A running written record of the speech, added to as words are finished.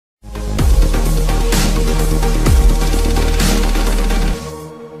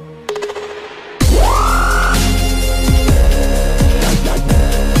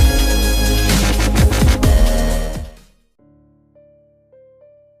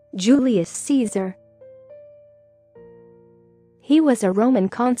Julius Caesar. He was a Roman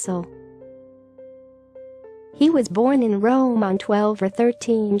consul. He was born in Rome on 12 or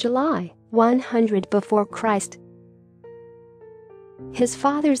 13 July, 100 before Christ. His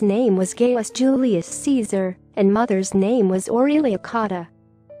father's name was Gaius Julius Caesar, and mother's name was Aurelia Cotta.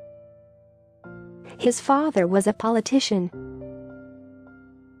 His father was a politician.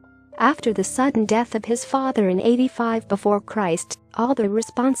 After the sudden death of his father in 85 before Christ, all the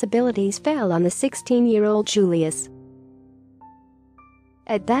responsibilities fell on the 16-year-old Julius.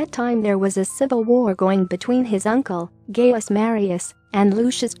 At that time there was a civil war going between his uncle, Gaius Marius, and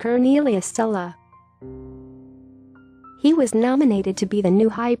Lucius Cornelius Sulla. He was nominated to be the new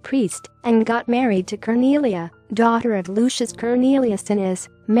high priest and got married to Cornelia, daughter of Lucius Cornelius Innes,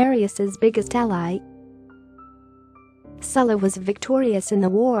 Marius's biggest ally. Sulla was victorious in the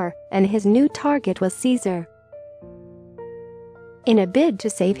war, and his new target was Caesar. In a bid to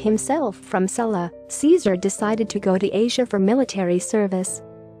save himself from Sulla, Caesar decided to go to Asia for military service.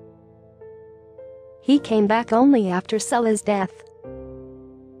 He came back only after Sulla's death.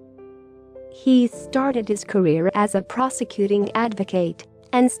 He started his career as a prosecuting advocate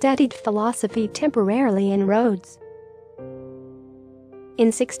and studied philosophy temporarily in Rhodes.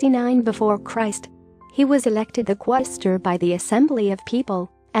 In 69 before Christ, he was elected the quaestor by the Assembly of People,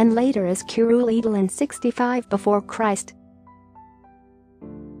 and later as curule aedile in 65 before Christ.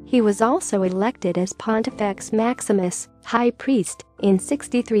 He was also elected as Pontifex Maximus, high priest, in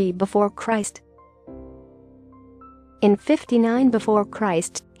 63 before Christ. In 59 before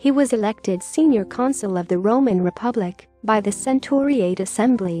Christ, he was elected senior consul of the Roman Republic by the Centuriate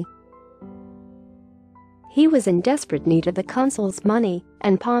Assembly. He was in desperate need of the consul's money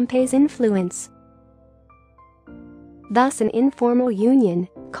and Pompey's influence. Thus an informal union,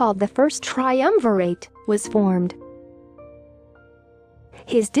 called the First Triumvirate, was formed.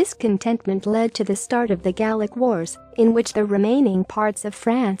 His discontentment led to the start of the Gallic Wars, in which the remaining parts of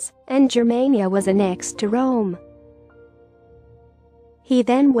France and Germania was annexed to Rome. He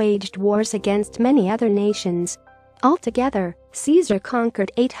then waged wars against many other nations. Altogether, Caesar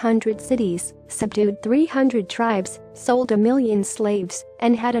conquered 800 cities, subdued 300 tribes, sold 1 million slaves,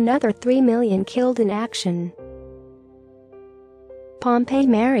 and had another 3 million killed in action. Pompey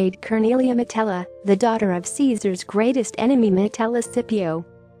married Cornelia Metella, the daughter of Caesar's greatest enemy Metellus Scipio.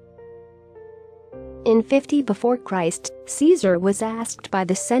 In 50 before Christ, Caesar was asked by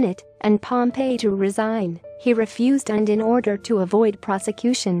the Senate and Pompey to resign. He refused, and in order to avoid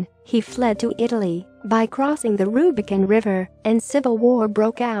prosecution, he fled to Italy by crossing the Rubicon River, and civil war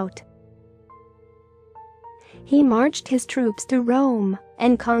broke out. He marched his troops to Rome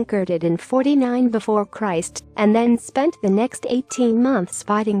and conquered it in 49 before Christ, and then spent the next 18 months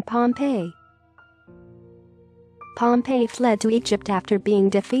fighting Pompey. Pompey fled to Egypt after being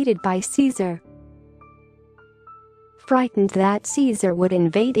defeated by Caesar. Frightened that Caesar would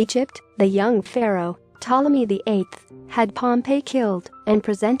invade Egypt, the young pharaoh, Ptolemy VIII, had Pompey killed and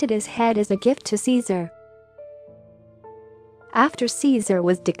presented his head as a gift to Caesar. After Caesar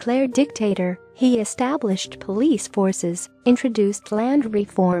was declared dictator, he established police forces, introduced land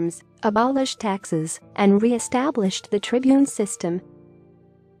reforms, abolished taxes, and re-established the tribune system.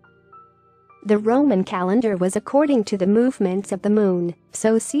 The Roman calendar was according to the movements of the moon,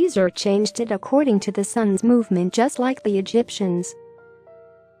 so Caesar changed it according to the sun's movement, just like the Egyptians.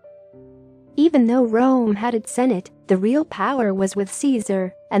 Even though Rome had its Senate, the real power was with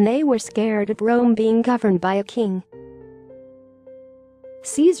Caesar, and they were scared of Rome being governed by a king.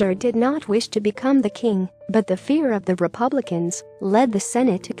 Caesar did not wish to become the king, but the fear of the Republicans led the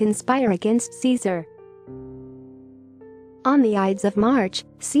Senate to conspire against Caesar. On the Ides of March,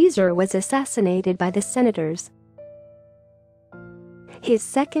 Caesar was assassinated by the senators. His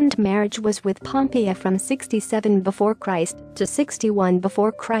second marriage was with Pompeia from 67 before Christ to 61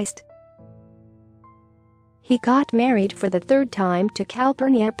 before Christ. He got married for the third time to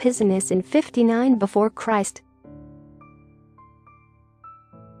Calpurnia Pisanus in 59 before Christ.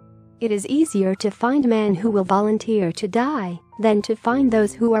 It is easier to find men who will volunteer to die than to find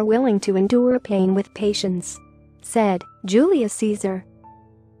those who are willing to endure pain with patience, said Julius Caesar.